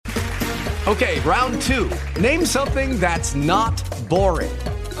Okay, round two. Name something that's not boring.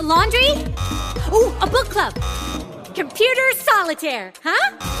 A laundry? Ooh, a book club. Computer solitaire,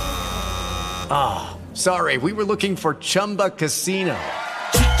 huh? Ah, sorry, we were looking for Chumba Casino.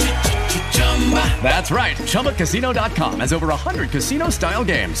 That's right, ChumbaCasino.com has over 100 casino-style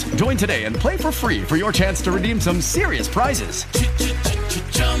games. Join today and play for free for your chance to redeem some serious prizes.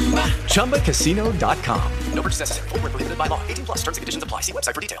 ChumbaCasino.com. No purchase necessary. Void where prohibited by law. 18+ terms and conditions apply. See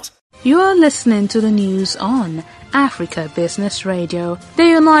website for details. You're listening to the news on Africa Business Radio. The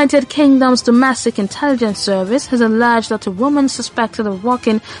United Kingdom's Domestic Intelligence Service has alleged that a woman suspected of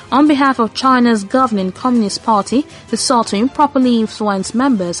working on behalf of China's governing Communist Party is sought to improperly influence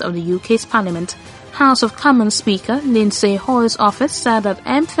members of the UK's Parliament. House of Commons Speaker Lindsay Hoyle's office said that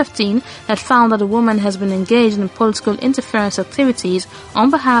M15 had found that the woman has been engaged in political interference activities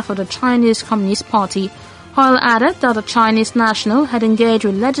on behalf of the Chinese Communist Party. Hoyle added that the Chinese national had engaged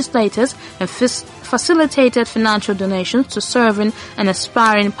with legislators and facilitated financial donations to serving and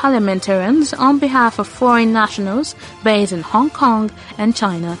aspiring parliamentarians on behalf of foreign nationals based in Hong Kong and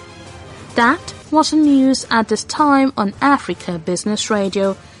China. That was the news at this time on Africa Business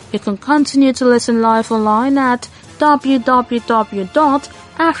Radio. You can continue to listen live online at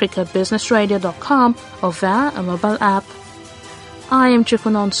www.africabusinessradio.com or via a mobile app. I am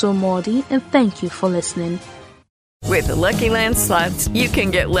Chukunonso Mordi, and thank you for listening. With the Lucky Land Slots, you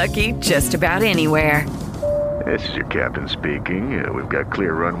can get lucky just about anywhere. This is your captain speaking. We've got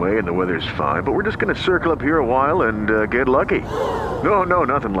clear runway and the weather's fine, but we're just going to circle up here a while and get lucky. No,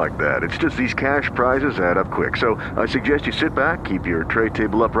 nothing like that. It's just these cash prizes add up quick. So I suggest you sit back, keep your tray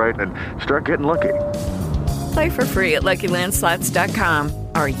table upright, and start getting lucky. Play for free at LuckyLandSlots.com.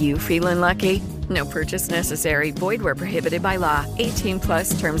 Are you feeling lucky? No purchase necessary. Void where prohibited by law.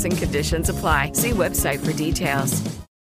 18+ terms and conditions apply. See website for details.